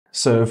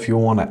So if you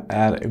want to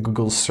add a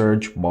Google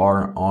search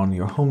bar on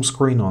your home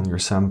screen on your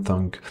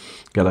Samsung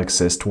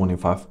Galaxy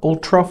S25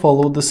 Ultra,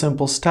 follow the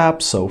simple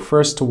steps. So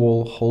first of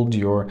all, hold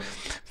your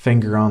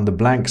finger on the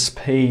blank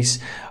space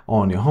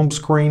on your home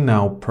screen.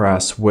 Now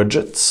press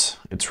widgets.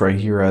 It's right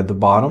here at the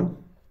bottom.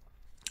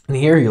 And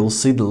here you'll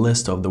see the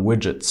list of the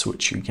widgets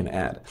which you can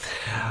add.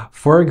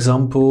 For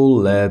example,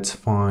 let's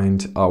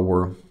find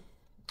our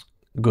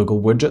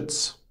Google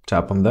widgets,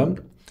 tap on them.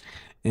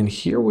 And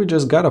here we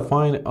just gotta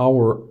find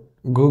our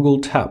Google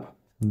tab.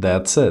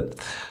 That's it.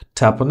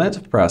 Tap on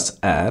it, press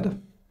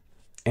add,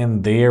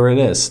 and there it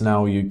is.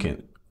 Now you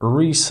can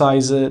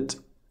resize it,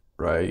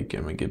 right? You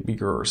can make it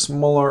bigger or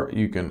smaller.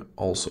 You can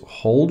also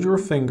hold your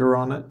finger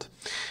on it,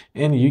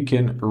 and you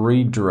can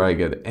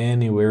redrag it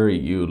anywhere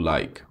you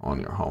like on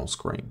your home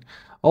screen.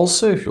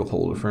 Also, if you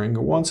hold your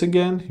finger once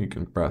again, you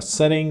can press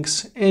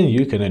settings and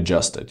you can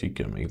adjust it. You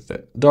can make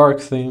the dark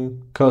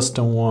theme,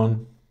 custom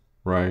one,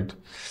 right?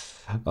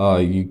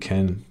 You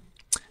can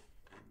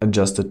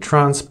adjust the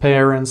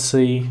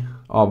transparency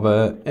of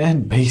it,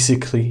 and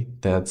basically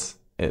that's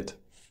it.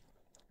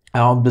 I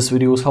hope this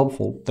video was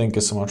helpful. Thank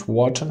you so much for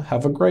watching.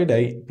 Have a great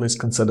day. Please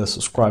consider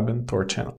subscribing to our channel.